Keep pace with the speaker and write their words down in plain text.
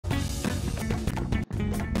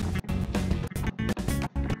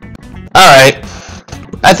Alright.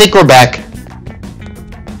 I think we're back.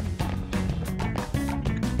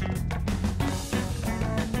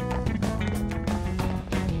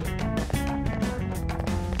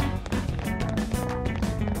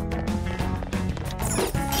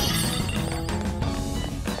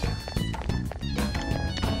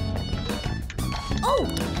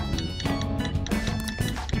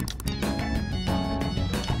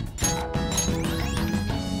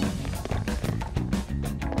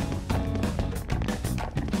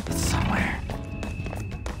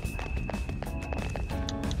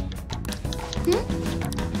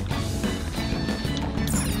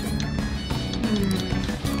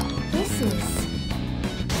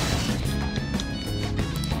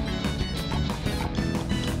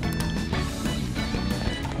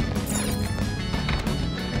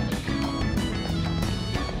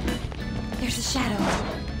 There's a shadow.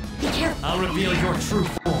 Be careful. I'll reveal your true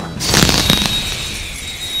form.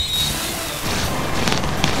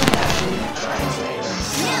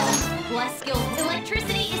 Less skills.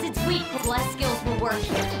 Electricity is its weak, but less skills will work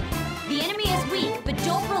here. The enemy is weak, but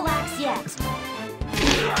don't relax yet.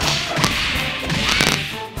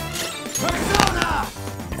 Persona!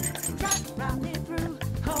 Round it through,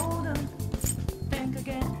 hold 'em. Think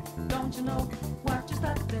again, don't you know what you're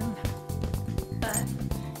studying? But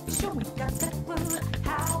sure we got that clue,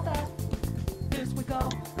 how that this we go.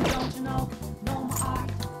 Don't you know, no more art.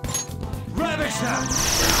 Ravish them!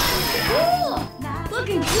 Cool!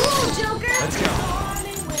 Looking cool, Joker! Let's go.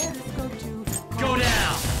 Go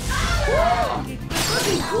down!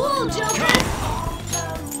 Looking cool, Joker!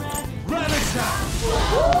 Ravish them!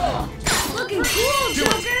 Looking cool,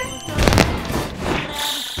 Joker!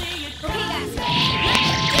 Okay, guys.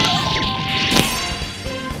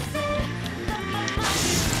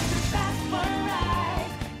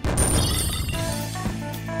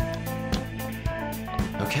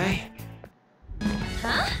 Okay.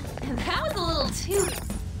 Huh? That was a little too...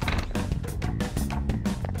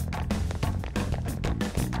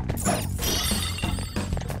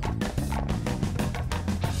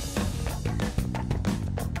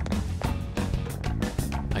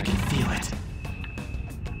 I can feel it.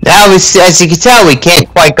 Now, as you can tell, we can't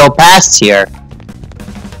quite go past here.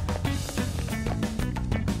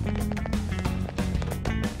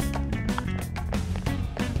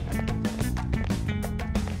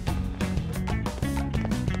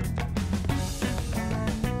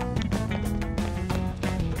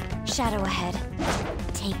 Shadow ahead.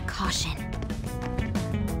 Take caution.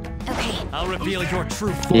 Okay. I'll reveal your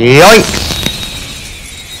true form. Yoink!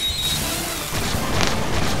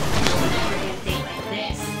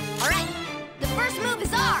 Alright, the first move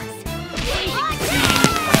is ours!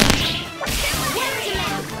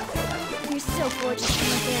 You're so gorgeous,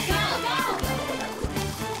 Panther.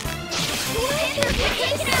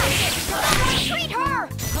 Treat her!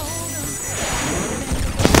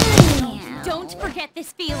 Don't forget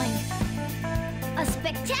this feeling. A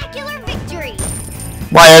spectacular victory!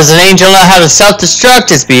 Why does an angel know how to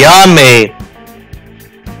self-destruct is beyond me.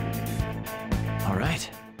 Alright.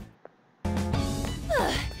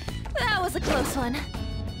 That was a close one.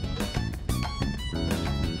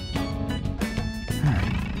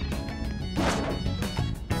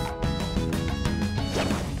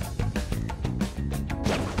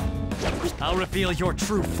 I'll reveal your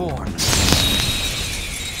true form.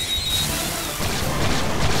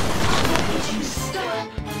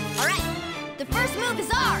 Alright, the first move is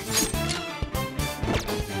ours!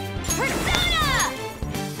 Persona!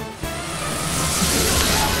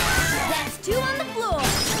 That's two on the floor!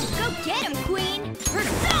 Go get him, Queen!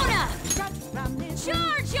 Persona!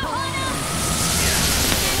 Charge, Johanna!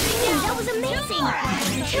 That was amazing!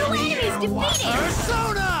 Two enemies defeated!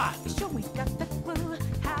 Persona! Sure we got that clue,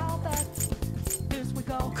 how that this we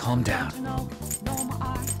go. Calm down. Don't you know, no more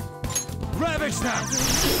art. Ravish them!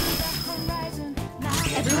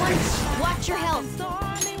 Everyone, watch your health!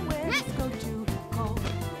 Stormy winds go too cold.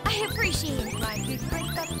 I appreciate it! Like it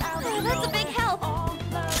break up out Oh, that's a big help! all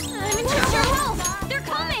I'm in charge of health! They're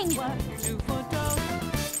coming! what to forego.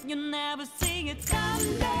 You never see it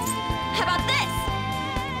come back. How about this?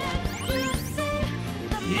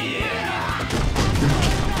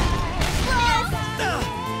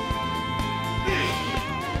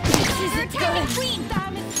 This is attacking Queen!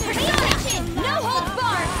 Persona! No holds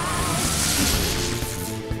barred!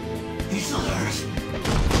 These others.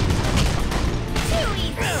 Too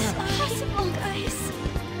easy! Impossible, guys!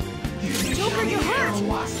 Joker, you're hurt!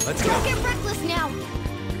 Let's Don't go. get reckless now!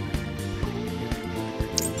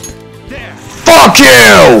 There. Fuck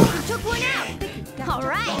you! Took one out!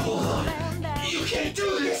 Alright! You can't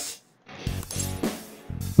do this.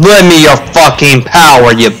 Lend me your fucking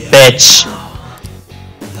power, you bitch!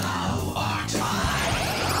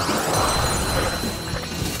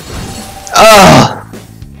 Ugh!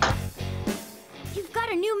 You've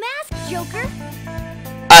got a new mask, Joker.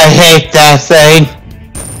 I hate that thing.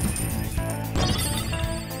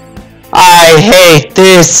 I hate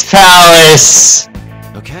this palace.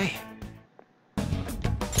 Okay.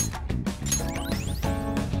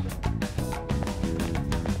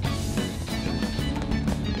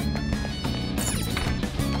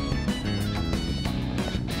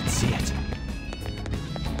 See it.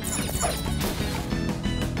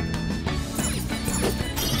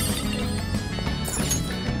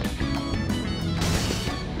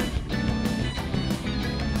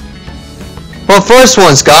 Well, first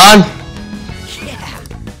one's gone.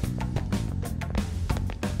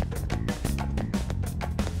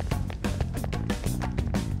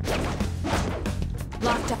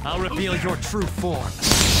 Locked up. I'll reveal your true form.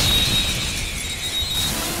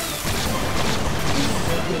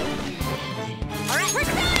 Alright,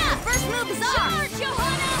 Persona! First move is ours! Charge,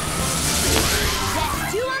 Johanna!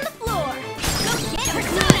 That's 2 on the floor! Go get him,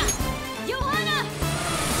 Persona! Johanna!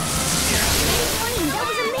 Queen, that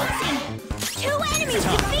was amazing! 2 enemies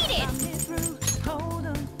defeated!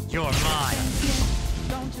 You're mine.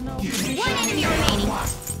 1 enemy remaining!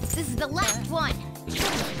 This is the last one!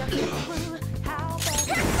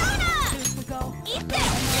 Persona! Eat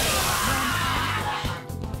this!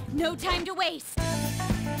 No time to waste!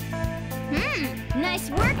 Nice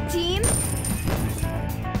work, team!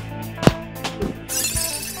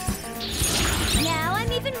 Now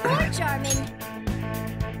I'm even more charming!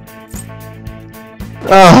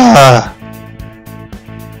 Ugh.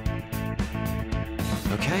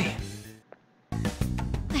 Okay.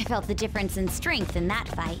 I felt the difference in strength in that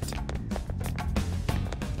fight.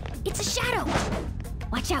 It's a shadow!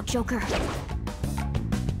 Watch out, Joker!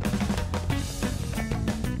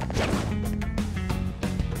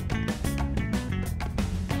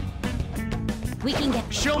 We can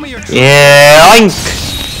get... Show me your true Yeah, oink.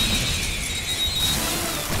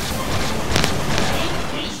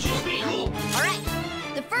 Alright,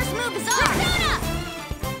 the first move is ours! Persona!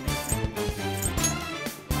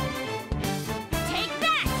 Take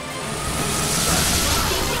that!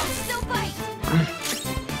 Still fight!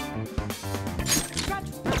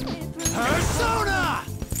 Persona!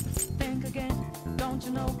 Think again, don't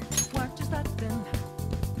you know what just happened?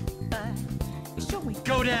 Show me.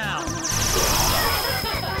 Go down.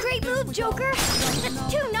 Great move, Joker!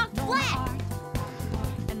 That's 2 knocked flat!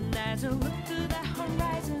 And as I look to the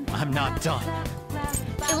horizon, I'm not done.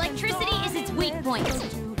 Electricity is its weak point. This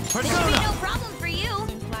should be Persona! no problem for you.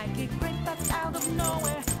 like a great that's out of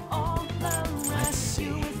nowhere. All the rest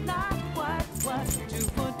you is not what you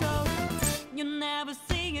foretold. You never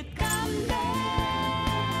see it come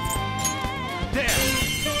back. There.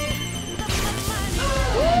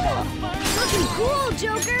 Looking cool,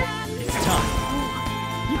 Joker! It's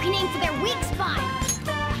time. You can aim for their weak spot!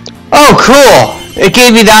 Oh, cool. It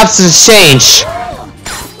gave me the option to change.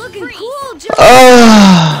 Looking cool, Joker!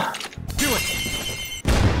 Ugh. Do it.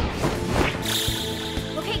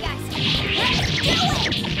 Okay, guys. Let's do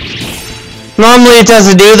it! Normally it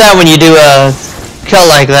doesn't do that when you do a kill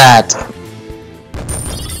like that.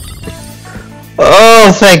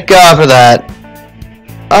 Oh, thank God for that.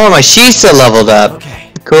 Oh, my Shisa leveled up.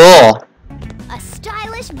 Okay. Cool. A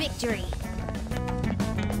stylish victory.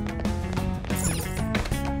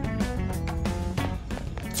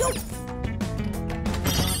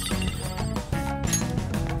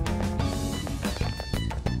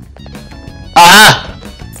 Aha!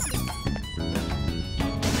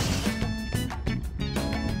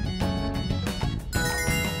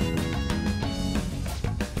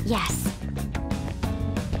 Yes.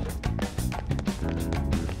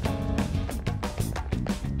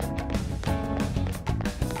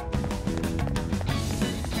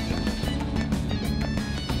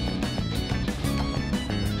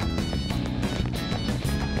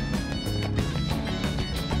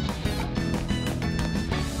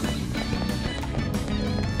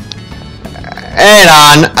 Hang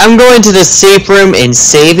on, I'm going to the safe room and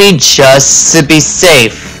saving just to be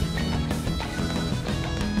safe.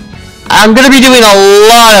 I'm gonna be doing a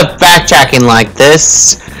lot of backtracking like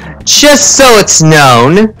this, just so it's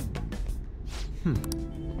known.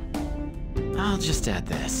 I'll just add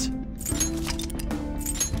this.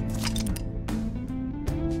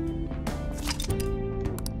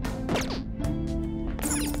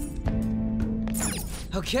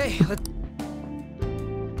 Okay, let's...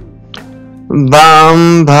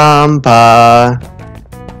 Bum bum ba.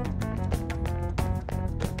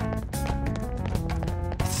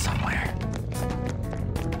 It's somewhere.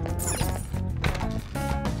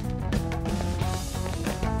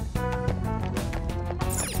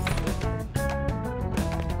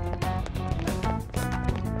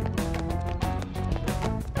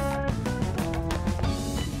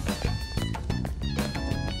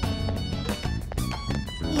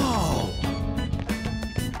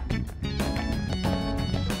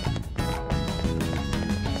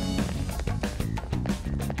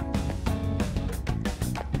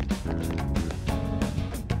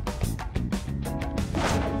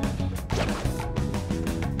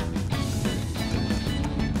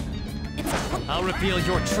 I'll reveal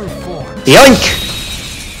your true form. Yoink!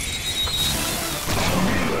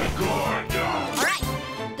 Alright,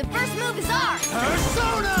 the first move is ours!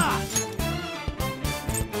 Persona!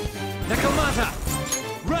 Nakamata!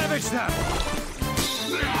 Ravage them!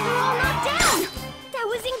 We're all knocked down! That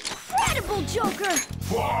was incredible, Joker!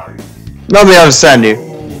 Let me understand you.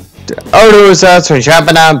 Odo is out from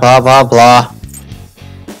Japan, blah blah blah.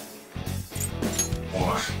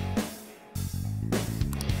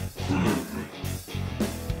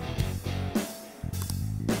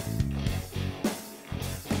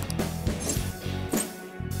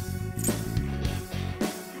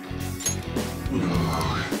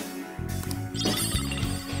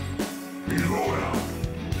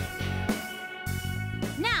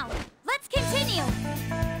 Now, let's continue!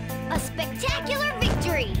 A spectacular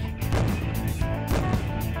victory!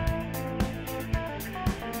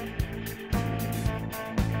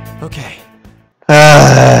 Okay.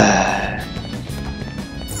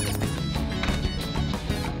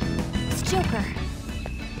 It's Joker.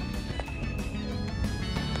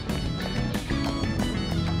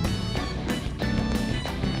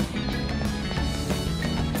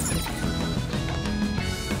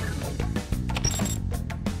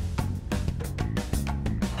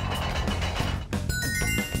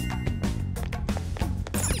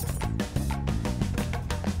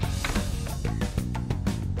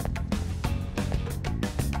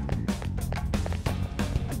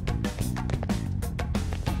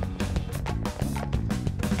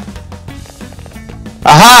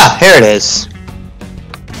 Aha! Here it is.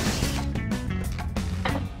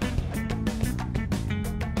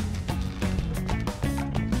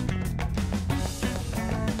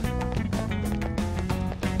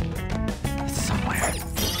 It's somewhere.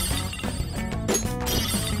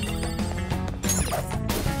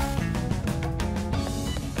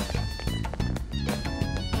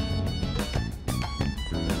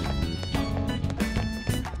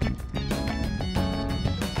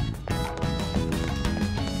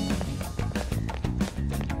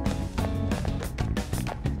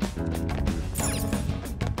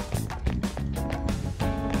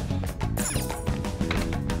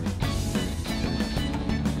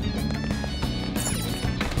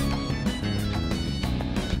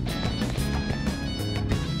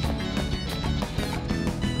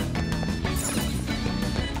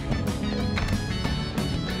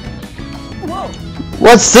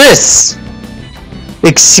 What's this?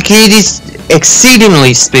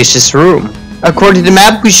 Exceedingly spacious room. According to the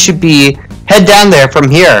map, we should head down there from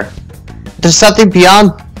here. There's something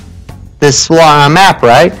beyond this map,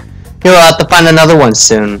 right? You'll have to find another one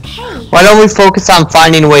soon. Why don't we focus on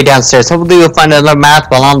finding a way downstairs? Hopefully we'll find another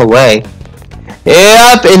map along the way.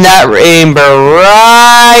 Yep, in that rainbow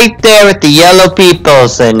right there with the yellow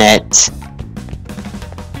peoples in it.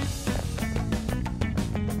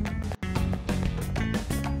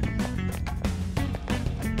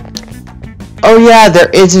 Oh yeah, there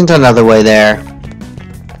isn't another way there.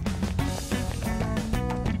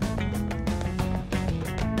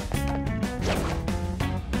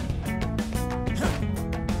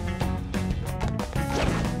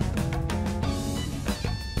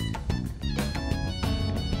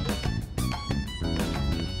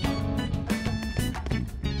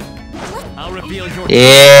 I'll reveal your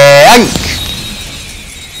Yeah.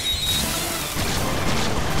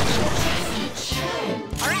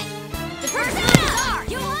 Alright, the first move is ours!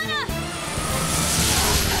 Johanna!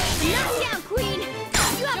 Knock down, Queen!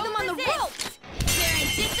 You have them on the ropes! They're in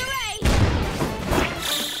disarray!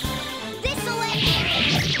 This'll end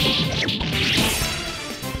it!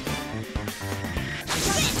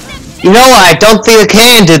 You know what? I don't think I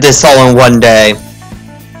can do this all in one day.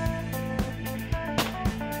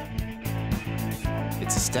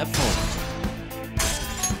 It's a step forward.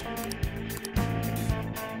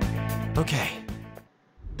 Okay.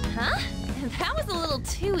 Huh? That was a little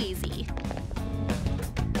too easy.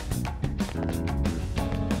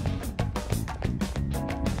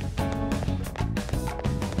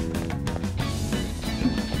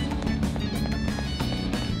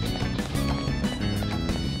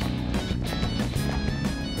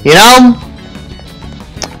 You know?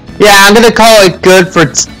 Yeah, I'm gonna call it good for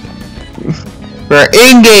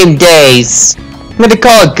in-game days. I'm gonna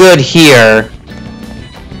call it good here.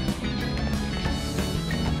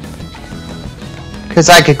 Because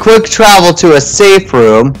I could quick travel to a safe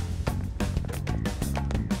room.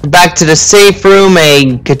 Back to the safe room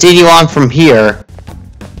and continue on from here.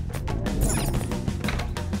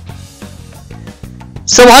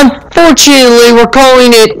 So unfortunately, we're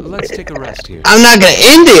calling it... Let's take a rest here. I'm not gonna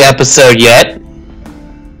end the episode yet.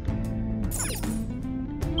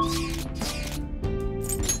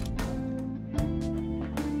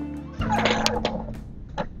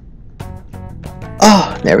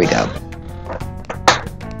 There we go.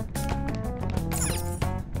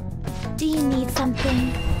 Do you need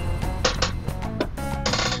something?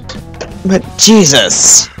 But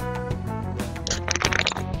Jesus.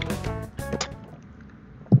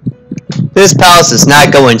 This palace is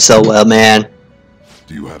not going so well, man.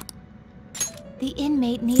 Do you have... The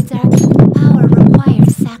inmate needs our power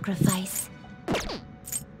requires sacrifice.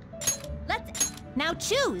 Let's now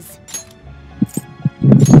choose.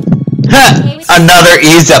 Ha! Another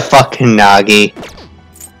Iza fucking Nagi.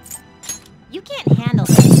 You can't handle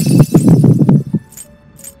this.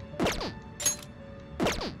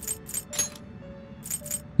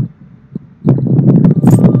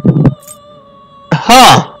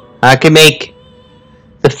 Huh. I can make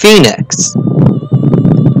the Phoenix.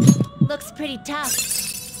 Looks pretty tough.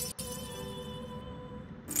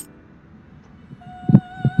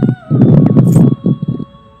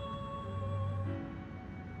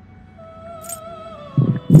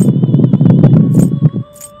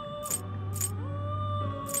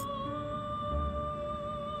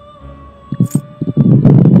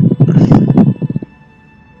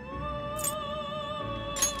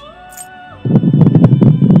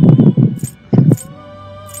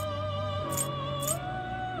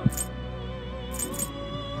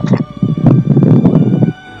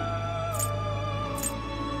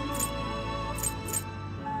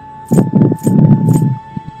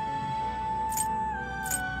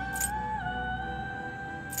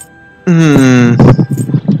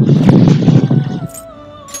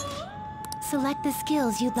 Select the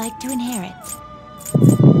skills you'd like to inherit.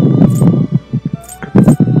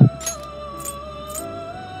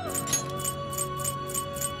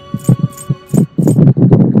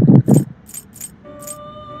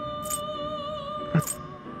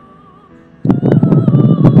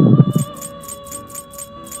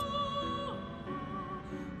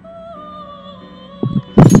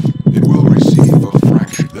 It will receive a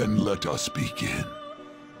fraction. Then let us begin.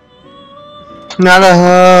 Not a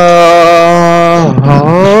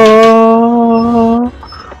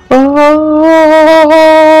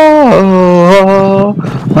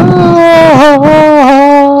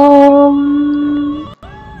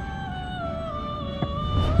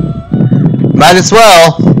might as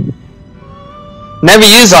well. Never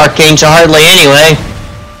use Archangel hardly anyway.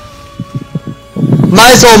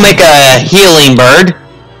 Might as well make a healing bird.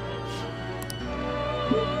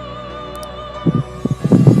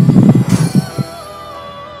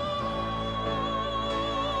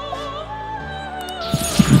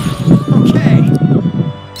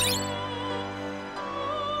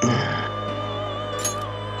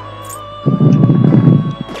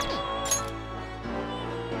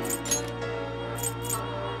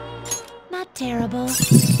 Not terrible,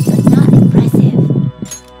 but not impressive.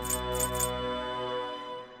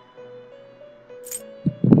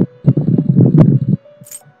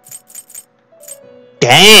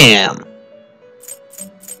 Damn.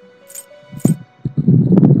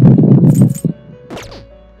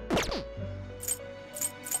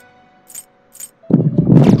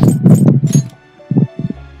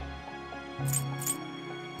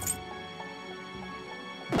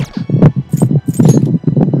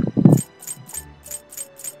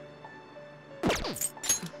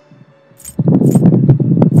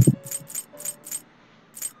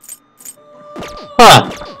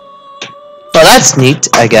 Huh. Well, that's neat,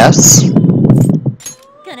 I guess.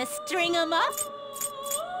 Gonna string 'em up?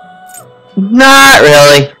 Not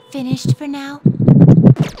really. Finished for now?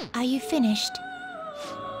 Are you finished?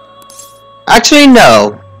 Actually,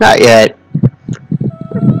 no. Not yet.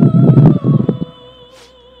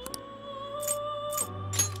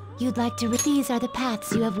 You'd like to read these are the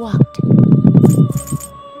paths you have walked.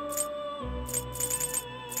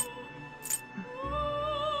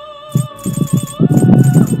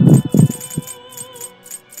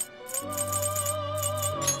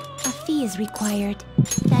 A fee is required.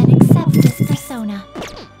 Then accept this persona.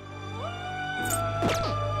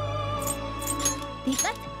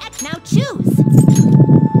 Let's now choose.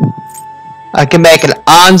 I can make an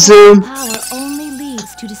Anzu. Power only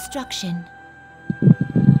leads to destruction.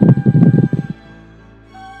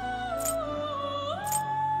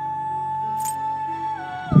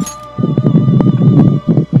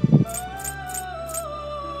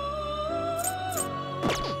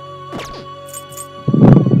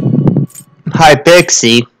 Hi,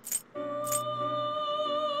 Pixie.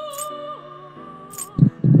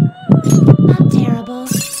 Not terrible,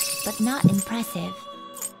 but not impressive.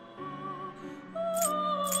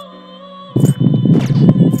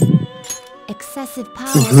 Excessive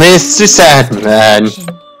power. Mr. Sandman.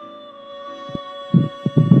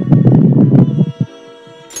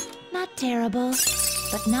 Not terrible,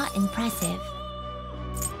 but not impressive.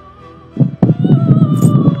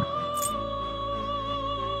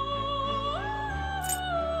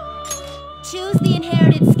 Choose the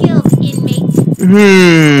inherited skills, inmate.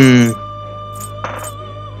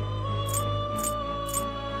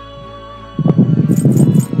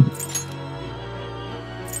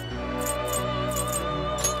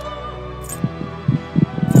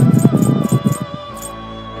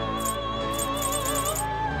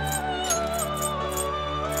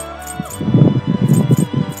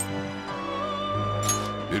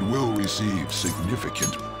 It will receive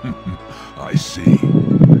significant. I see.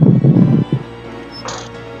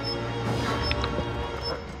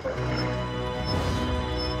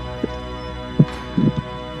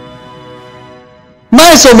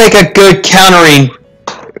 Might as well make a good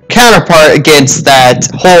counterpart against that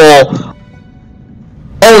whole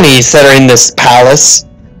Onis that are in this palace.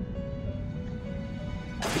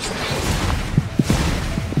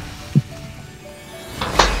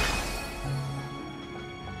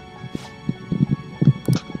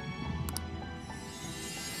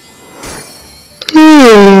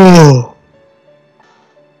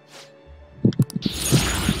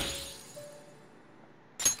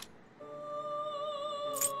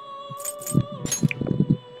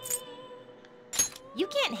 You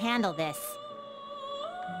can't handle this.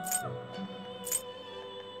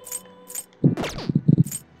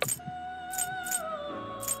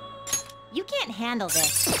 You can't handle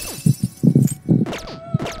this.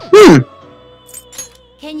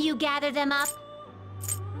 Can you gather them up?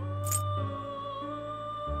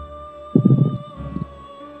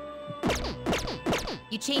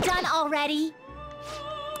 You changed on already?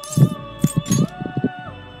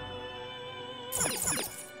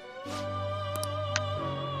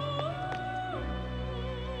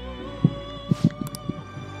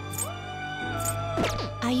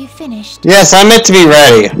 Are you finished? Yes, I'm meant to be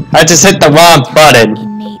ready. I just hit the wrong button.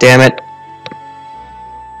 Inmate. Damn it.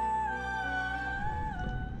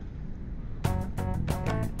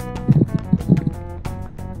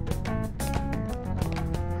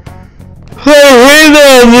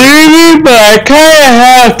 I'm leaving, but I kinda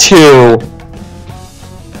have to.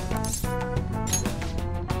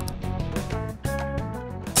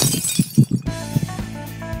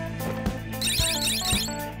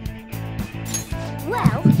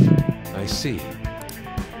 Well, I see.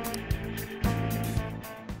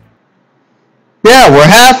 Yeah, we're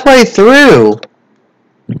halfway through.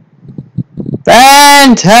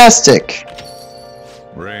 Fantastic.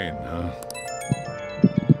 Rain, huh?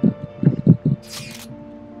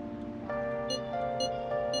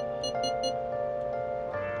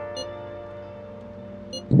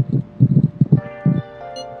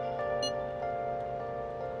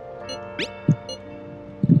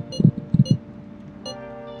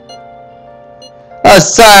 Oh,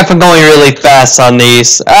 sorry for going really fast on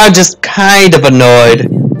these. I'm just kind of annoyed.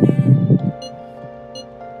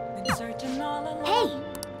 Been searching all alone.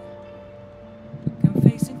 hey,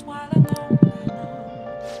 Confessing twilight alone and on.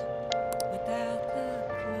 Without a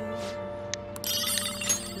clue.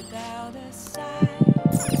 Without a sign.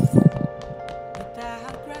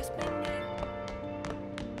 Without grasping it.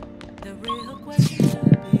 The real question to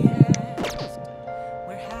be asked.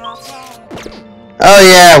 Where how far Oh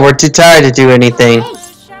yeah, we're too tired to do anything. hey,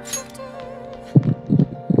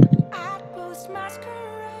 outpost masquerade.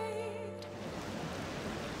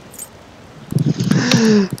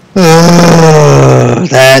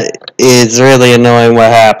 That is really annoying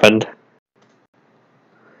what happened.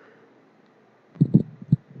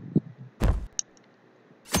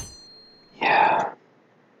 Yeah.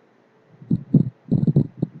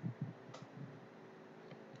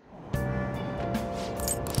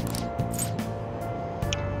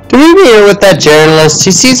 Can we be here with that journalist?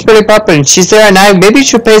 She seems pretty popular and she's there at night. Maybe you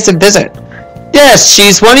should pay us a visit. Yes,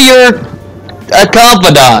 she's one of your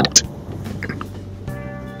confidant.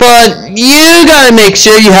 But you gotta make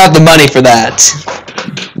sure you have the money for that.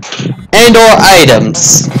 And or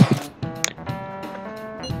items.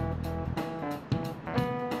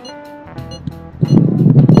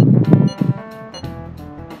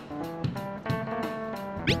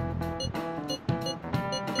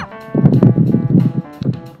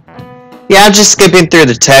 Yeah, I'm just skipping through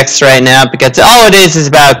the text right now because all it is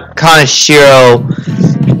about Kaneshiro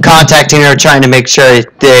contacting her, trying to make sure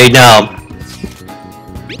they know.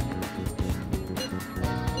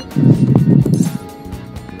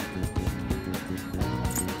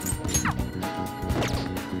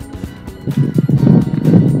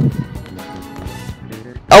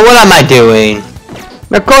 Oh, what am I doing?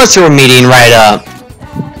 Of course we're meeting right up.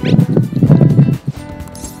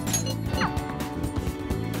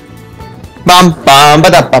 Bum bum ba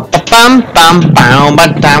da ba ba bum bum bum ba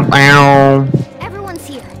da bow. Everyone's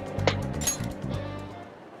here.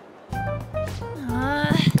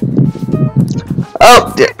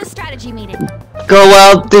 Oh, Start the strategy meeting. go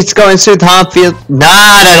well. It's going smooth, huh? Feel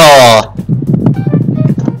not at all.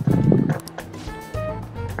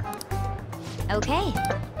 Okay,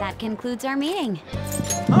 that concludes our meeting.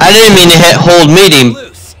 I didn't mean to hit hold meeting,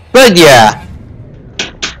 Loose. but yeah.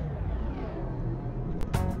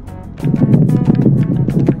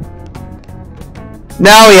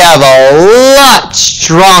 Now we have a lot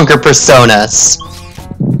stronger personas.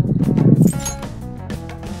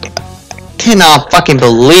 Cannot fucking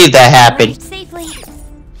believe that happened. Arrived safely.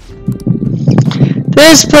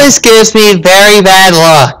 This place gives me very bad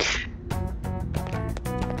luck.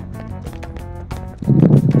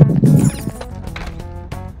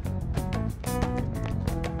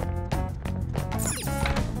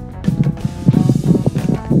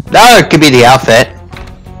 That could be the outfit.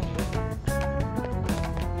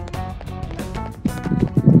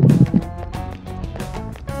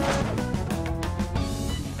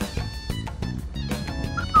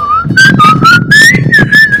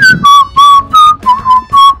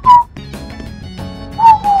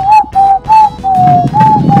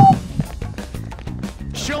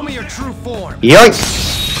 Show me your true form. Yoink!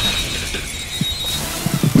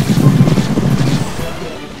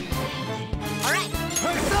 All right,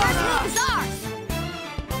 first move is ours.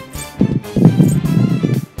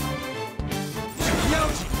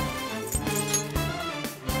 Yoji.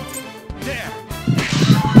 There.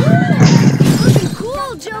 Looking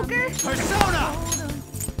cool, Joker. Persona.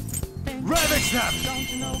 Ravage them.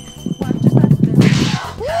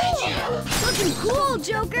 Looking cool,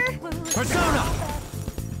 Joker. Persona.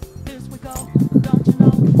 Here we go. Don't you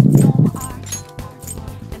know? You're my art.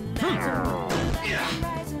 And that's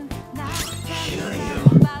rising. Now kill you.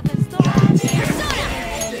 About the storm.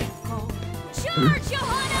 Charge,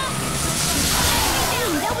 Johanna!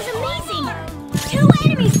 Damn, that was amazing! 2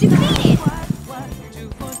 enemies defeated! What you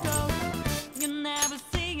forego, you never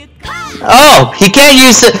see it come. Oh, he can't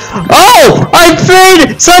use it. Oh, I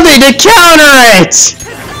made something to counter it.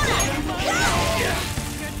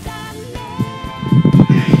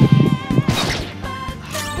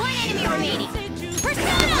 One enemy remaining.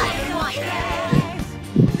 Persona!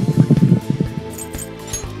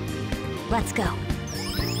 Let's go.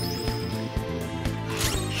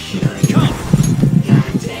 Come.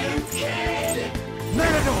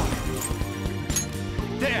 Matador.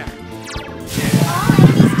 There. All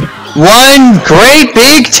enemies defeated. One great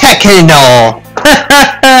big techno.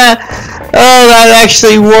 Oh, that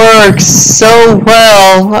actually works so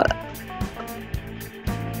well.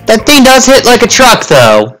 That thing does hit like a truck,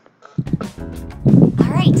 though. All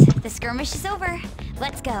right, the skirmish is over.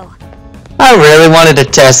 Let's go. I really wanted to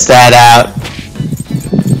test that out.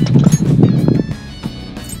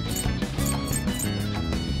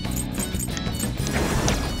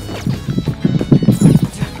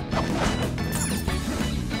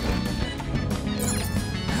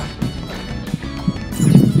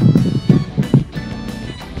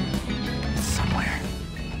 Somewhere.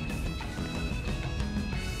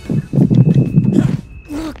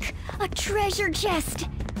 Look, a treasure chest.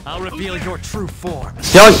 I'll reveal your true form.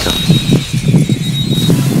 Yoink.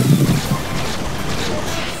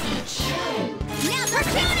 Now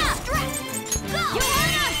Persona! Go!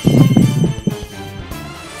 Johanna!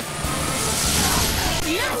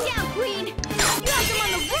 Knockdown, Queen! You have them on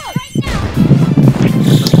the rope right now!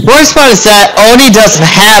 Worst part is that Oni doesn't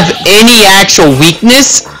have any actual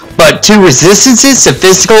weakness, but 2 resistances to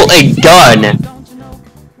physical and gun.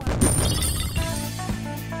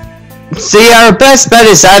 See, our best bet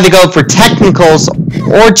is either go for technicals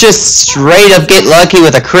or just straight up get lucky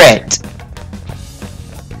with a crit.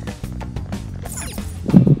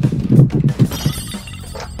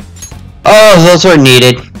 Oh, those were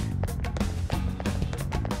needed.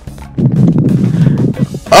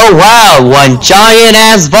 Oh wow, one giant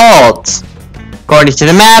ass vault! According to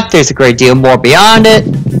the map, there's a great deal more beyond it,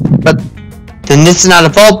 but then this is not a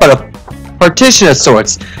vault but a partition of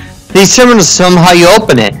sorts. These terminals somehow you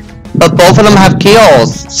open it, but both of them have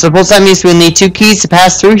keyholes. Suppose that means we'll need 2 keys to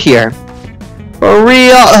pass through here. For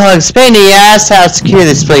real, explain to you ass how secure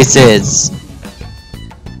this place is.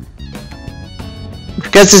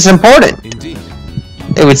 Because it's important. Indeed.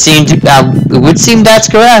 It would seem that's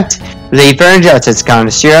correct. The furniture as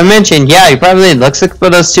Connoisseur mentioned, yeah, he probably looks for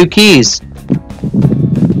those 2 keys.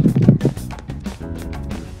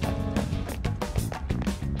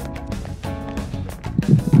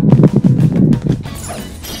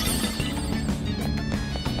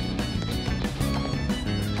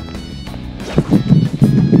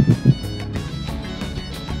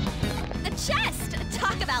 chest!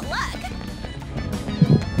 Talk about luck!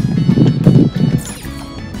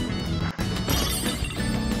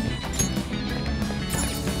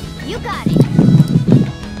 You got it!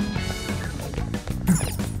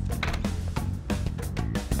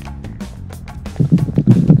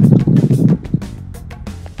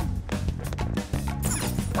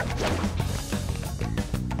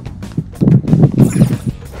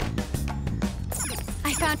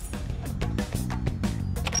 I found...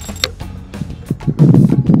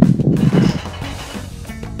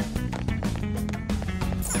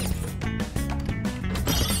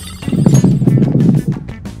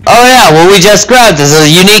 Oh yeah, what we just grabbed is a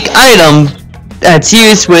unique item that's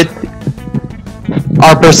used with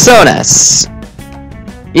our personas.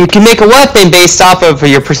 You can make a weapon based off of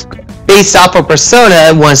a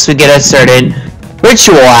persona once we get a certain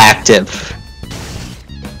ritual active.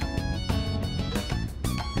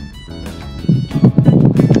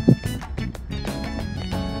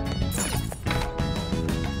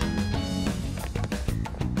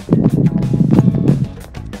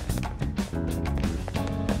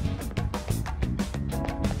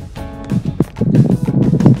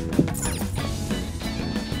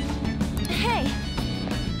 Hey,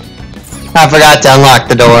 I forgot to unlock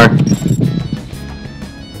the door.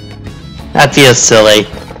 That feels silly.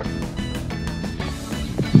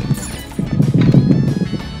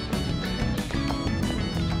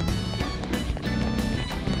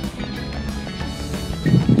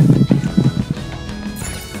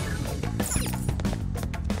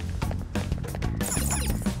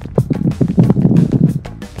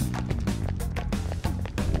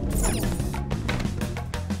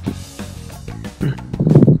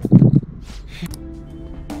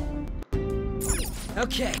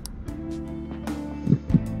 Okay.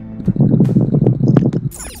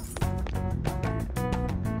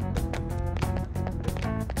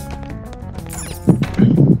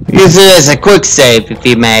 Use it as a quick save, if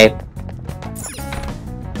you may.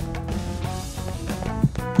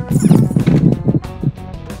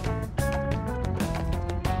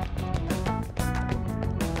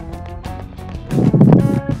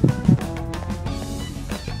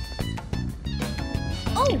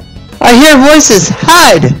 oh, I hear voices!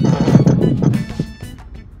 Hide!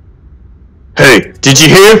 Hey, did you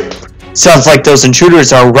hear? Sounds like those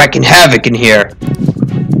intruders are wrecking havoc in here.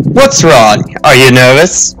 What's wrong? Are you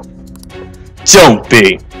nervous? Don't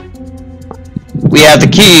be. We have the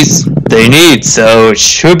keys they need, so it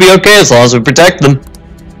should be okay as long as we protect them.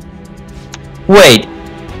 Wait.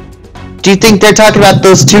 Do you think they're talking about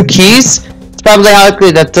those two keys? It's probably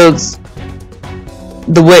likely that those...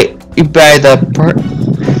 The way you buy the...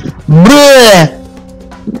 Bleh.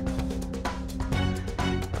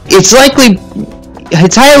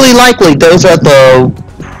 It's highly likely those are the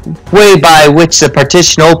way by which the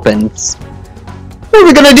partition opens. What are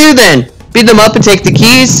we gonna do then? Beat them up and take the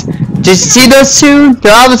keys? Did you see those two?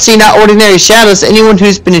 They're obviously not ordinary shadows. Anyone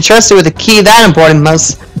who's been entrusted with a key that important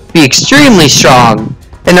must be extremely strong.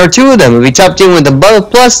 And there are two of them. If we chopped in with the bullet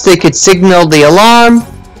plus, they could signal the alarm.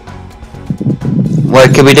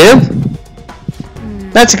 What can we do?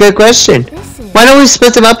 That's a good question. Why don't we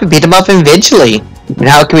split them up and beat them up individually? And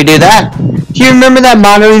how can we do that? Do you remember that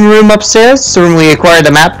monitoring room upstairs? The room we acquired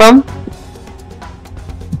the map from?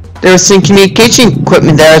 There was some communication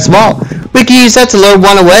equipment there as well. We could use that to lure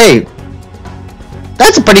one away.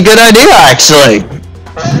 That's a pretty good idea, actually.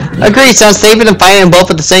 Agreed, sounds safer than fighting them both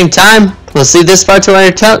at the same time. We'll see this far to our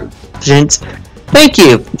intelligence. Thank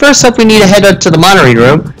you. First up, we need to head up to the monitoring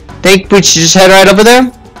room. Think we should just head right over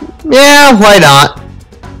there? Yeah, why not?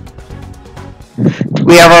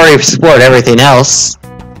 We have already explored everything else.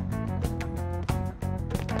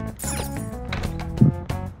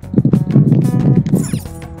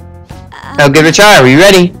 I'll give it a try. Are you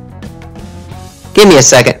ready? Give me a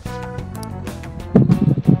second.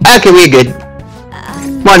 Okay, we're good.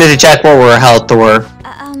 Wanted to check what our health or...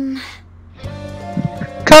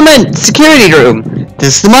 Come in! Security room!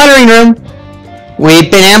 This is the monitoring room.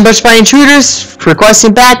 We've been ambushed by intruders.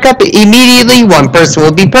 Requesting backup immediately. One person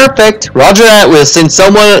will be perfect. Roger that. We'll send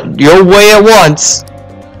someone your way at once.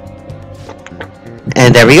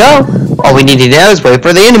 And there we go. All we need to do is wait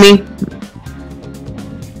for the enemy.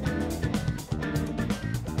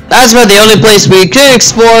 That's about the only place we could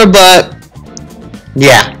explore, but...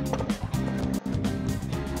 yeah.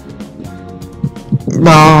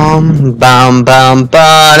 Bum, bum, bum,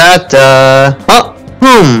 ba-da-da.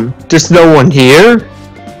 Oh, there's no one here?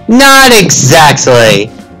 Not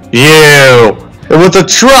exactly. You! It was a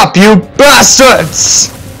trap, you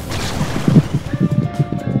bastards!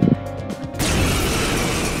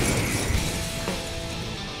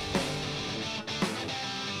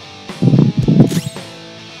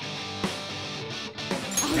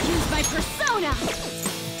 Persona!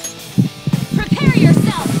 Prepare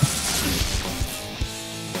yourself!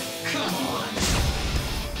 Come on.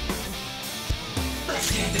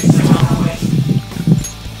 Let's get this over with.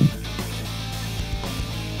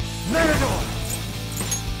 Matador!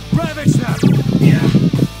 Ravage them! Yeah.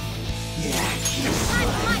 Time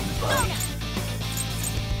for my Persona!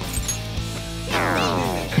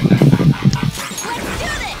 Let's do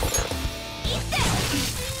this! Eat this!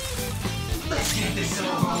 Let's get this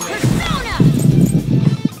over with. Persona!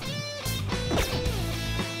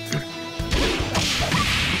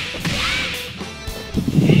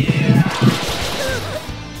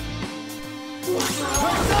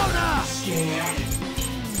 Persona! Scared.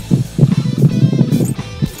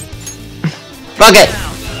 Fuck it.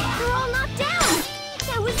 They're all knocked down!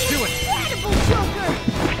 That was incredible, Joker!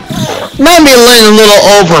 Might be leaning a little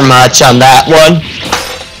over much on that one.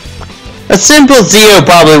 A simple Zeo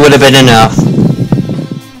probably would have been enough.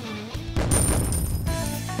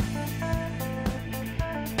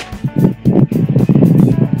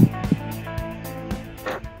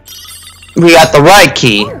 We got the right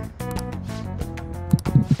key.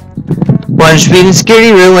 One should be in the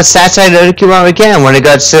security room with Satsai Dodekuma again. When it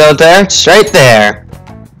got still there, it's right there.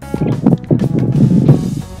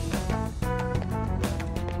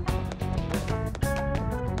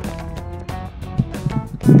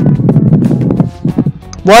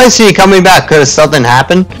 Why is he coming back? Could something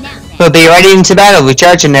happen? We'll be ready into battle. We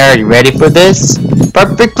charge in there. Are you ready for this?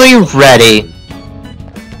 Perfectly ready.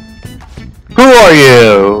 Who are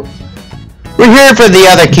you? We're here for the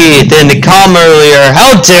other key. Then to come earlier.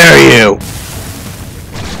 How dare you?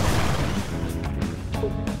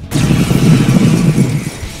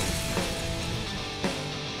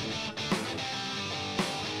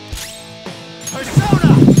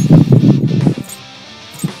 Persona!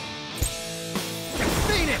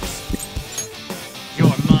 Phoenix!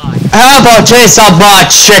 You're mine. How about taste of my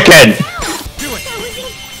chicken? Do it! That was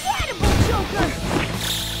incredible, Joker!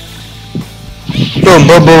 Boom,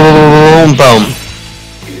 boom, boom, boom, boom.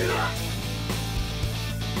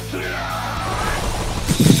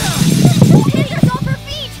 Hit yourself her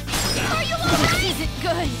feet! Are you alright? This isn't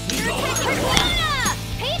good! You're Persona!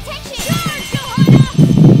 Pay attention! Charge, Johanna!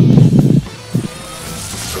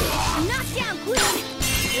 Knock down, Queen!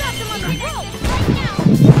 You have them on the rope right now!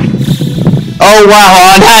 Oh wow,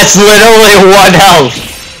 and that's literally one health.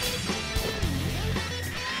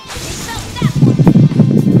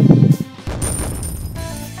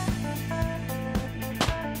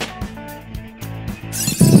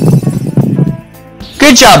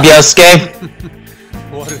 Good job, Yosuke.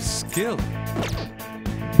 What a skill.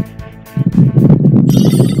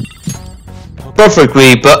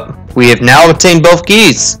 Perfectly, but we have now obtained both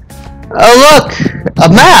keys. Oh look, a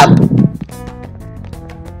map.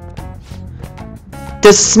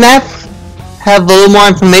 Does this map have a little more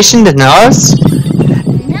information than ours?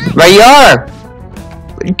 Nice! Right you are.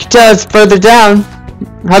 You can tell us further down.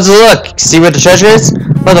 How's it look? See where the treasure is?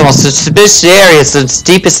 Well, the most suspicious area is the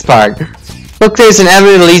deepest part. Look, there's an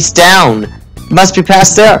elevator that leads down. It must be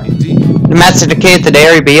past there. The maps indicate that the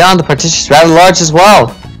area beyond the partition is rather large as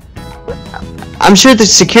well. I'm sure the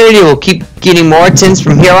security will keep getting more intense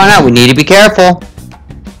from here on out. We need to be careful.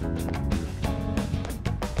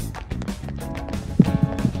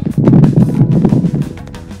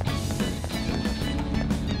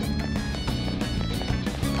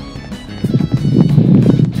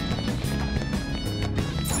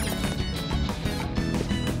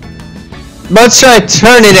 Let's try to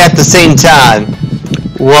turn it at the same time.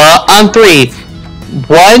 Well, on 3.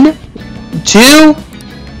 1, 2.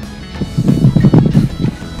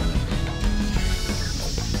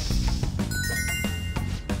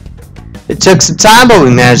 It took some time, but we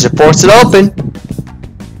managed to force it open.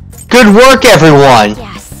 Good work, everyone.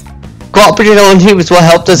 Yes! Cooperative only was what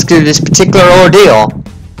helped us through this particular ordeal.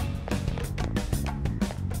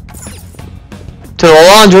 To the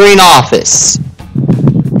laundering office.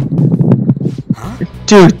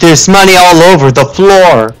 Dude, there's money all over the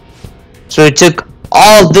floor. So he took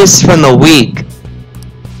all this from the week.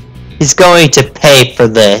 He's going to pay for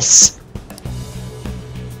this.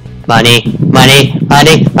 Money, money,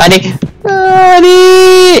 money, money,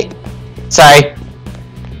 money. Sorry.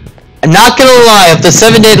 I'm not gonna lie, of the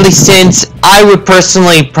 7 deadly sins, I would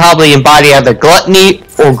personally probably embody either gluttony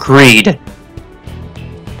or greed.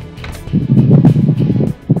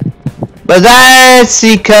 But that's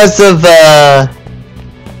because of,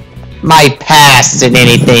 my past and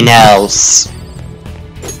anything else.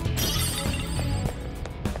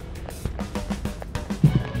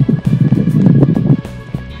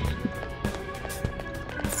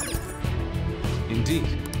 Indeed.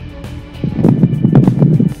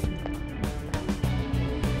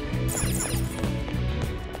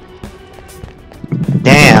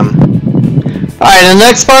 Alright, in the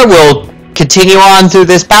next part, we'll continue on through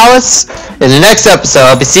this palace. In the next episode,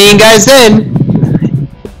 I'll be seeing you guys then.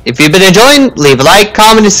 If you've been enjoying, leave a like,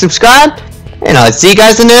 comment, and subscribe. And I'll see you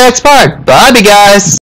guys in the next part. Bye, guys.